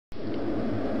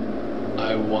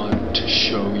I want to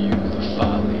show you the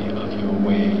folly of your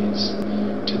ways.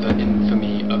 To the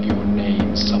infamy of your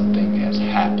name something has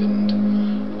happened.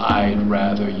 I'd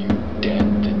rather you dead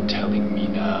than telling me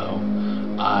now.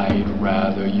 I'd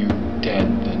rather you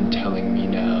dead than telling me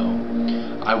now.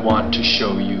 I want to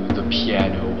show you the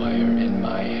piano wire in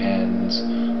my hands,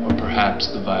 or perhaps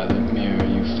the violet mirror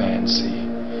you fancy,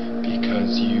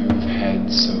 because you've had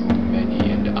so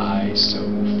many and I so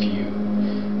few.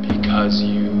 Because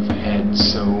you've had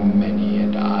so many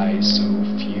and I so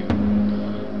few.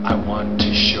 I want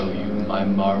to show you my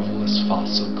marvelous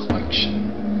fossil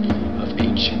collection of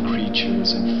ancient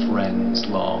creatures and friends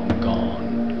long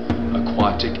gone,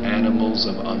 aquatic animals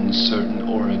of uncertain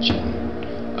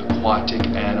origin, aquatic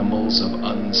animals of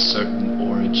uncertain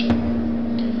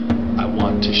origin. I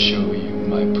want to show you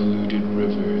my polluted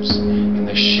rivers and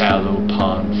the shallow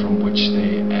pond from which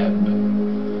they ebb,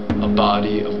 a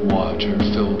body of water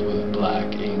filled with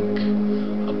black ink,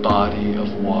 a body of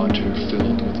water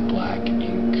filled with black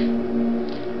ink.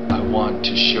 I want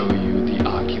to show you the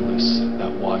oculus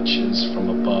that watches from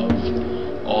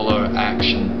above, all our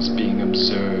actions being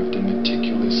observed and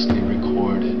meticulously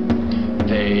recorded.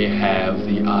 They have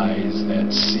the eyes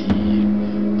that see,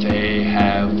 they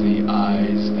have the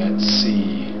eyes that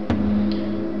see.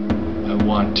 I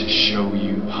want to show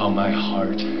you how my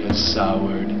heart has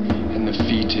soured, and the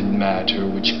fetid matter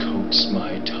which coats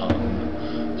my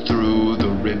tongue. Through the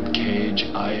rib cage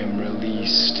I am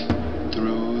released.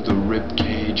 Through the rib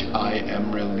cage I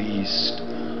am released.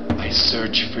 I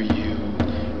search for you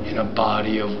in a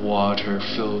body of water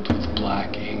filled with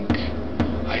black ink.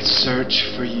 I search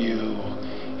for you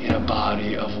in a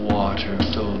body of water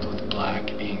filled with black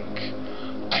ink.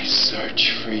 I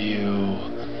search for you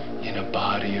in a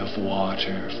body of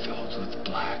water filled with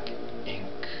black ink.